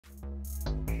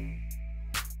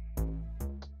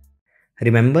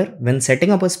Remember, when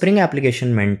setting up a Spring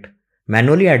application meant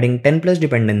manually adding 10 plus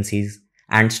dependencies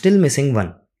and still missing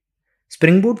one.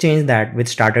 Spring Boot changed that with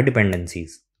starter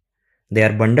dependencies. They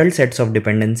are bundled sets of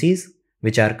dependencies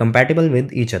which are compatible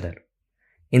with each other.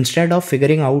 Instead of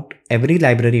figuring out every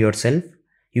library yourself,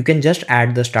 you can just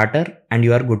add the starter and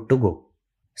you are good to go.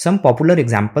 Some popular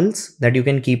examples that you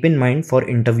can keep in mind for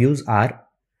interviews are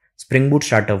Spring Boot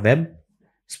Starter Web,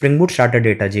 Spring Boot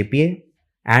Starter-data-jpa,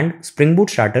 and Spring Boot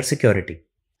Starter Security.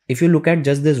 If you look at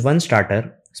just this one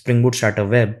starter, Spring Boot Starter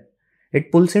Web,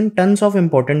 it pulls in tons of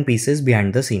important pieces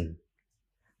behind the scene.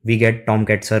 We get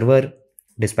Tomcat server,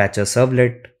 dispatcher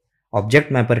servlet,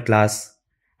 object mapper class,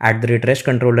 @REST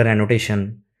controller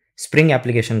annotation, Spring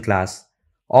application class,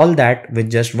 all that with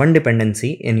just one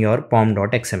dependency in your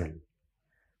pom.xml.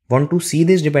 Want to see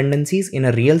these dependencies in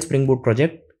a real Spring Boot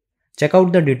project? Check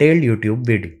out the detailed YouTube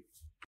video.